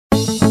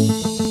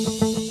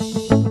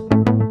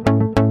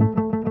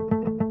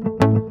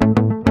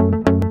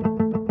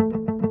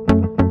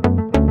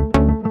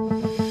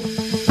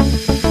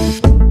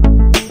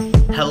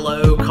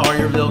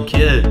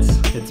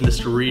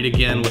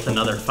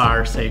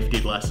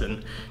safety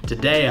lesson.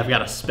 Today I've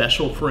got a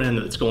special friend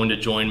that's going to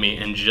join me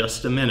in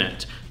just a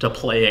minute to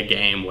play a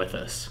game with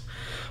us.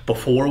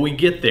 Before we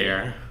get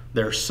there,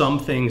 there's some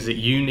things that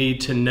you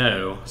need to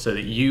know so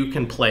that you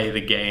can play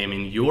the game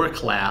in your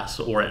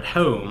class or at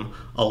home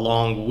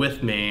along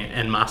with me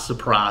and my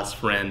surprise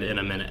friend in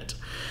a minute.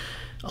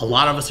 A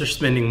lot of us are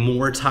spending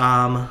more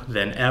time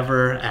than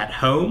ever at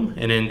home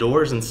and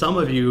indoors, and some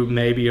of you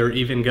maybe are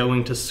even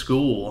going to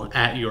school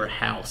at your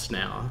house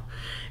now.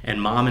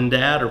 And mom and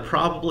dad are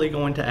probably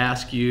going to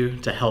ask you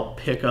to help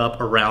pick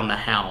up around the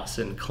house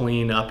and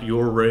clean up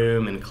your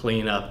room and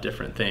clean up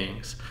different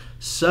things.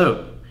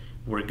 So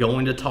we're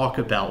going to talk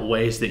about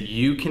ways that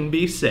you can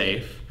be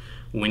safe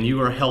when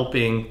you are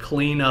helping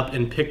clean up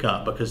and pick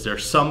up, because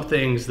there's some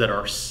things that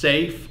are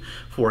safe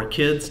for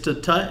kids to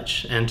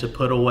touch and to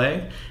put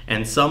away,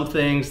 and some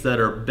things that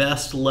are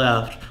best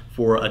left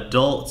for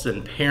adults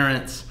and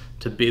parents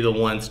to be the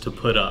ones to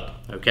put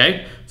up,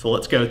 okay? So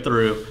let's go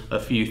through a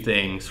few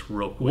things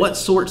real quick. What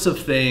sorts of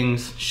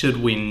things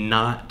should we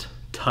not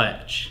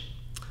touch?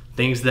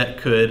 Things that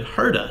could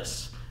hurt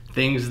us,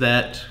 things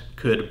that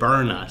could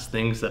burn us,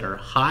 things that are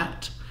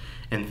hot,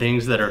 and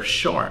things that are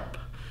sharp.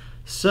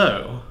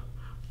 So,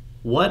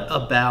 what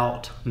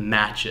about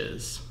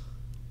matches?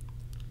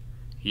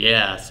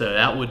 Yeah, so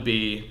that would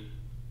be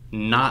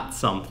not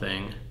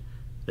something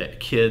that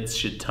kids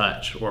should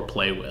touch or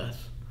play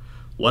with.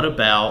 What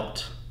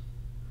about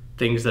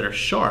things that are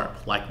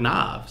sharp, like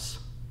knives?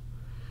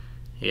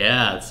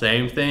 Yeah,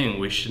 same thing.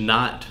 We should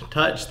not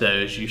touch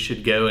those. You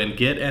should go and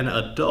get an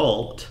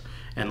adult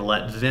and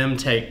let them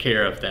take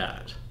care of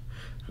that.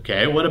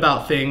 Okay, what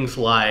about things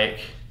like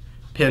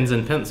pens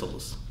and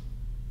pencils?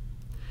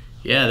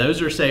 Yeah,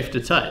 those are safe to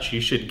touch.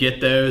 You should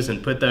get those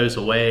and put those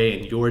away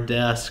in your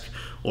desk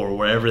or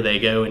wherever they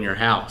go in your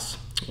house.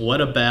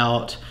 What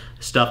about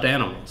stuffed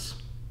animals?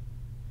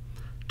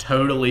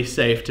 Totally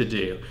safe to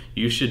do.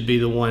 You should be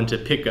the one to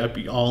pick up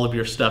all of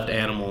your stuffed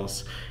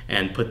animals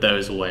and put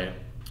those away.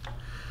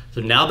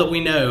 So now that we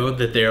know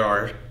that there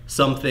are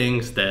some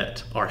things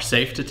that are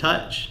safe to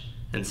touch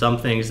and some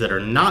things that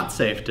are not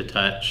safe to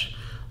touch,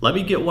 let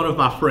me get one of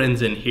my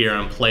friends in here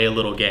and play a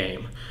little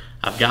game.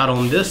 I've got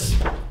on this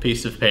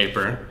piece of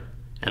paper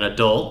an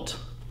adult,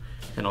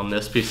 and on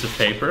this piece of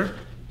paper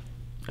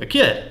a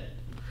kid.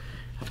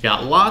 I've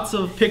got lots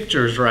of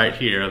pictures right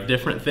here of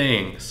different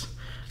things.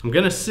 I'm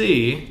gonna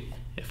see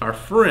if our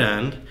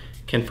friend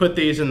can put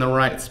these in the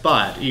right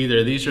spot.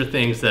 Either these are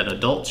things that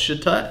adults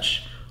should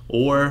touch,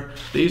 or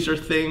these are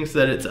things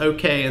that it's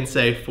okay and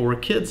safe for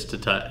kids to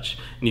touch.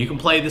 And you can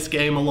play this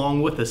game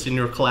along with us in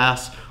your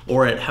class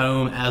or at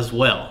home as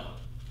well.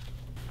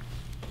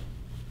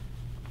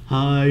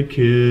 Hi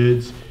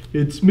kids,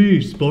 it's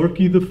me,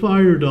 Sparky the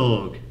Fire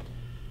Dog.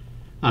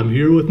 I'm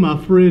here with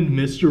my friend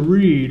Mr.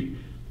 Reid.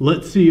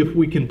 Let's see if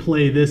we can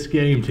play this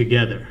game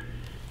together.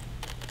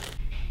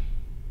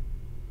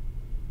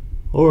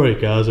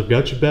 Alright guys, I've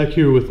got you back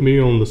here with me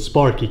on the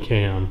Sparky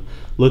cam.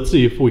 Let's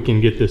see if we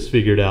can get this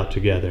figured out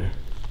together.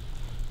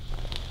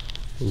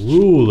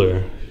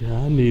 Ruler,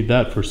 yeah, I need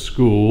that for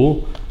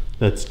school.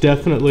 That's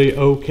definitely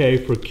okay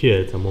for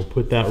kids. I'm gonna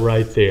put that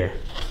right there.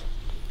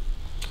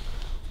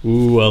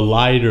 Ooh, a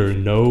lighter,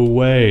 no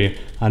way.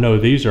 I know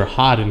these are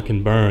hot and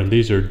can burn.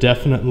 These are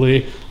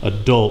definitely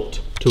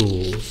adult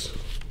tools.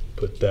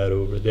 Put that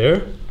over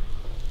there.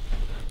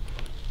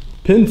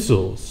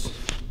 Pencils.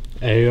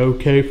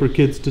 A-okay for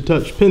kids to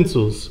touch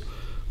pencils.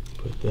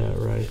 Put that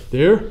right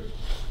there.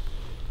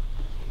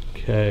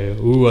 Okay,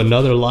 ooh,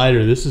 another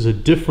lighter. This is a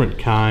different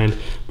kind,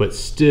 but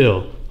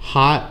still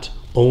hot,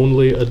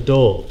 only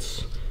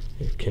adults.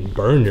 It can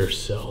burn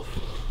yourself.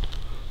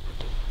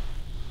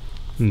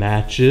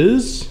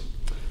 Matches.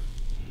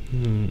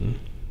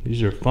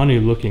 These are funny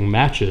looking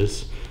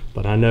matches,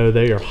 but I know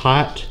they are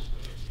hot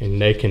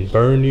and they can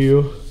burn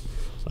you.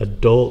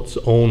 Adults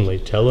only.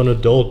 Tell an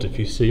adult if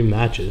you see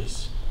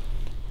matches.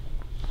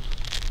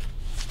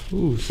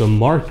 Ooh, some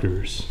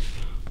markers.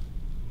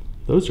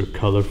 Those are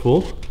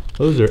colorful.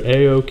 Those are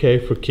a-okay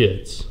for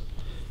kids.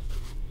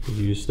 We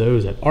use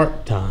those at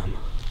art time.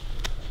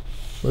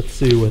 Let's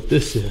see what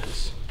this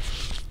is.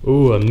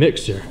 Ooh, a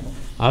mixer.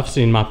 I've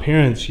seen my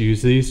parents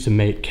use these to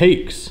make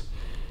cakes.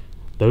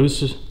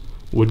 Those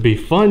would be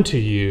fun to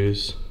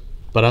use,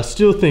 but I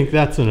still think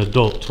that's an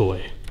adult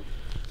toy.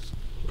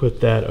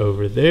 Put that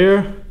over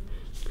there,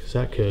 because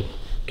that could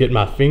get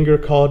my finger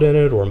caught in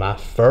it, or my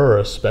fur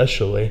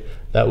especially.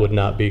 That would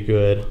not be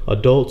good.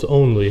 Adults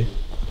only.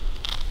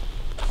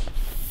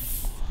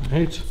 All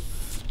right,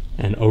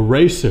 an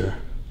eraser.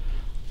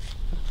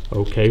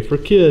 Okay for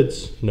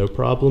kids, no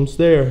problems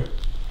there.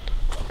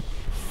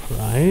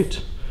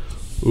 Right.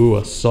 Ooh,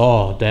 a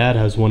saw. Dad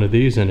has one of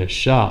these in his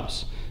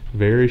shops.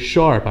 Very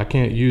sharp. I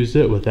can't use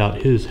it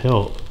without his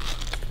help.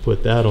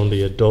 Put that on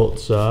the adult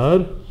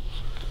side.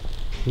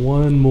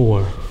 One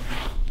more.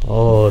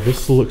 Oh,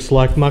 this looks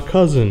like my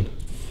cousin.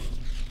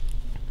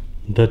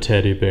 The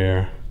teddy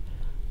bear.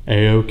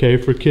 A-okay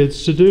for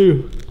kids to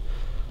do.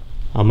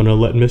 I'm gonna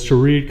let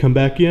Mr. Reid come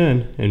back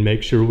in and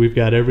make sure we've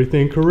got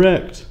everything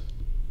correct.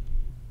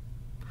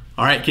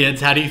 All right, kids,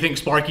 how do you think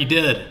Sparky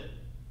did?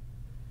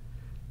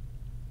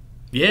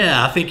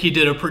 Yeah, I think he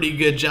did a pretty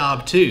good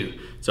job too.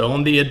 So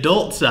on the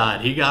adult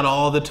side, he got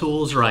all the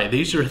tools right.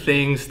 These are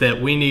things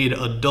that we need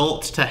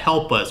adults to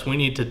help us. We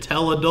need to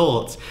tell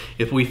adults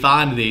if we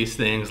find these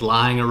things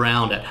lying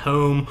around at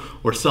home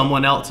or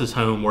someone else's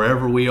home,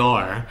 wherever we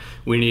are.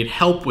 We need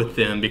help with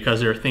them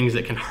because there are things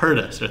that can hurt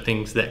us. There are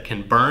things that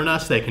can burn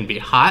us. They can be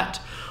hot.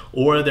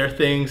 Or there are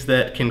things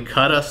that can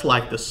cut us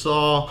like the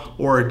saw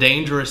or are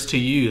dangerous to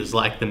use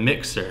like the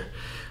mixer.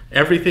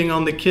 Everything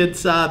on the kids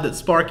side that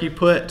Sparky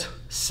put,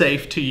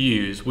 safe to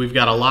use. We've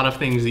got a lot of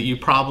things that you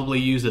probably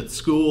use at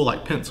school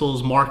like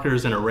pencils,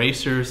 markers, and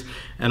erasers,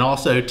 and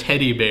also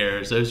teddy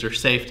bears. Those are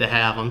safe to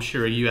have. I'm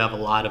sure you have a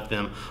lot of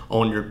them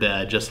on your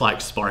bed, just like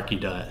Sparky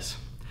does.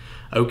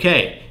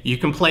 Okay, you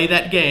can play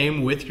that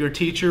game with your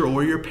teacher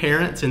or your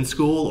parents in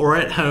school or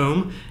at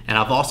home, and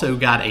I've also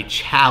got a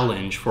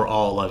challenge for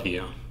all of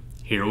you.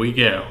 Here we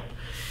go.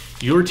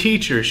 Your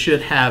teacher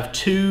should have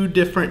 2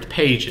 different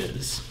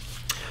pages.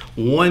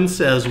 One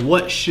says,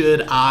 "What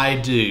should I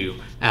do?"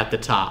 at the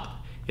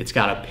top. It's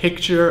got a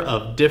picture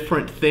of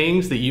different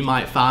things that you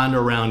might find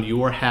around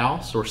your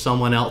house or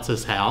someone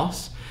else's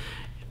house.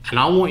 And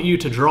I want you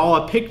to draw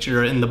a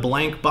picture in the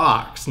blank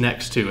box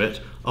next to it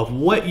of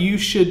what you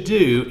should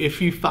do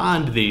if you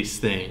find these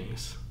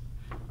things.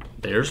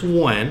 There's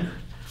one.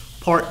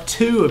 Part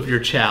 2 of your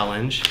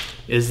challenge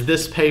is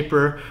this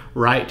paper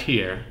right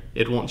here.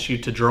 It wants you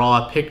to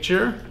draw a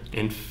picture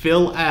and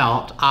fill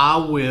out,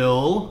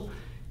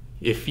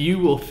 if you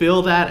will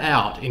fill that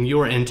out and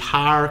your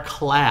entire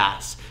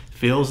class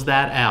fills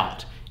that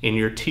out and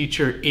your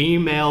teacher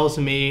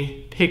emails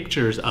me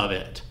pictures of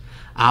it,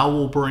 I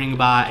will bring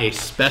by a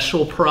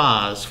special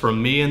prize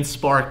from me and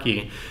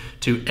Sparky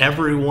to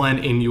everyone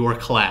in your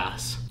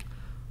class.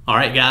 All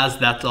right, guys,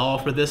 that's all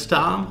for this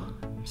time.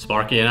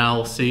 Sparky and I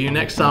will see you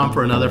next time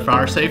for another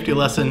fire safety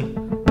lesson.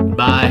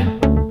 Bye.